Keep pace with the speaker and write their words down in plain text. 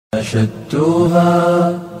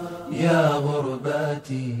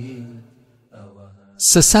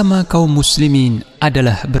Sesama kaum muslimin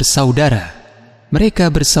adalah bersaudara.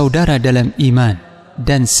 Mereka bersaudara dalam iman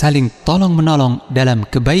dan saling tolong-menolong dalam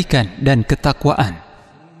kebaikan dan ketakwaan.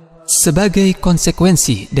 Sebagai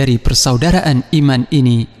konsekuensi dari persaudaraan iman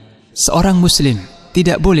ini, seorang muslim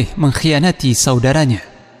tidak boleh mengkhianati saudaranya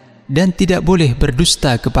dan tidak boleh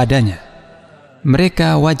berdusta kepadanya.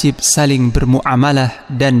 Mereka wajib saling bermuamalah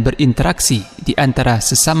dan berinteraksi di antara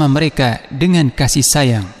sesama mereka dengan kasih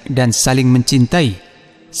sayang dan saling mencintai,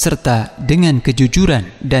 serta dengan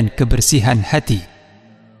kejujuran dan kebersihan hati.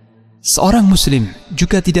 Seorang muslim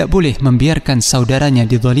juga tidak boleh membiarkan saudaranya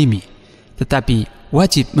dizalimi, tetapi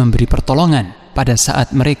wajib memberi pertolongan pada saat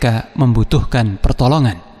mereka membutuhkan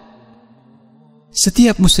pertolongan.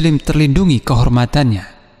 Setiap muslim terlindungi kehormatannya,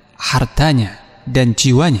 hartanya, dan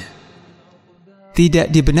jiwanya.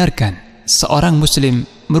 Tidak dibenarkan seorang muslim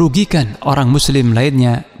merugikan orang muslim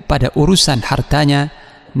lainnya pada urusan hartanya,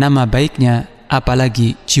 nama baiknya,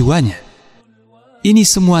 apalagi jiwanya. Ini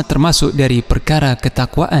semua termasuk dari perkara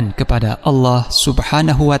ketakwaan kepada Allah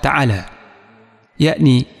Subhanahu wa ta'ala,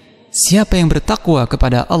 yakni siapa yang bertakwa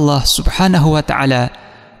kepada Allah Subhanahu wa ta'ala,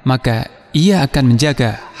 maka ia akan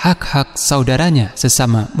menjaga hak-hak saudaranya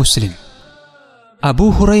sesama muslim.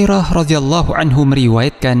 Abu Hurairah radhiyallahu anhu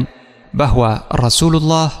meriwayatkan bahwa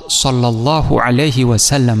Rasulullah sallallahu alaihi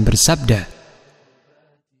wasallam bersabda,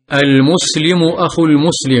 "Al-muslimu akhul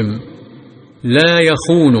muslim, la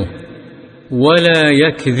yakhunuh, wa la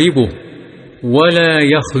yakdhibuh, wa la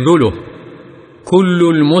yakhdhuluh.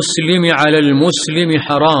 Kullu al-muslimi 'ala al-muslimi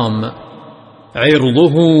haram,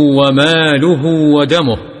 'irduhu wa maluhu wa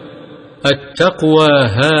damuh.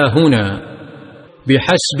 At-taqwa hahuna.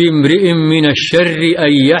 Bihasbi imri'in min asy-syarri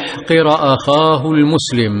an yahqira akhahu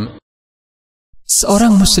al-muslim."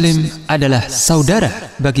 Seorang muslim adalah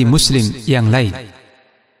saudara bagi muslim yang lain.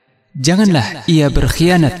 Janganlah ia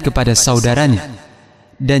berkhianat kepada saudaranya,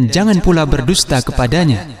 dan jangan pula berdusta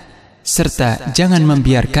kepadanya, serta jangan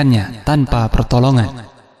membiarkannya tanpa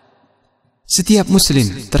pertolongan. Setiap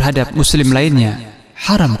muslim terhadap muslim lainnya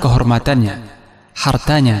haram kehormatannya,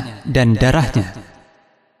 hartanya, dan darahnya.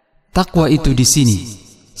 Takwa itu di sini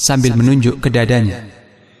sambil menunjuk ke dadanya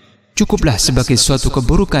cukuplah sebagai suatu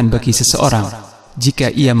keburukan bagi seseorang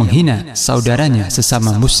jika ia menghina saudaranya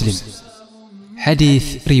sesama muslim.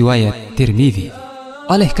 Hadis riwayat Tirmidzi.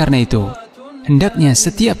 Oleh karena itu, hendaknya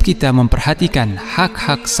setiap kita memperhatikan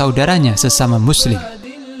hak-hak saudaranya sesama muslim,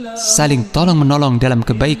 saling tolong-menolong dalam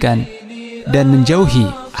kebaikan, dan menjauhi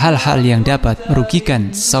hal-hal yang dapat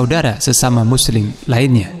merugikan saudara sesama muslim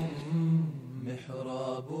lainnya.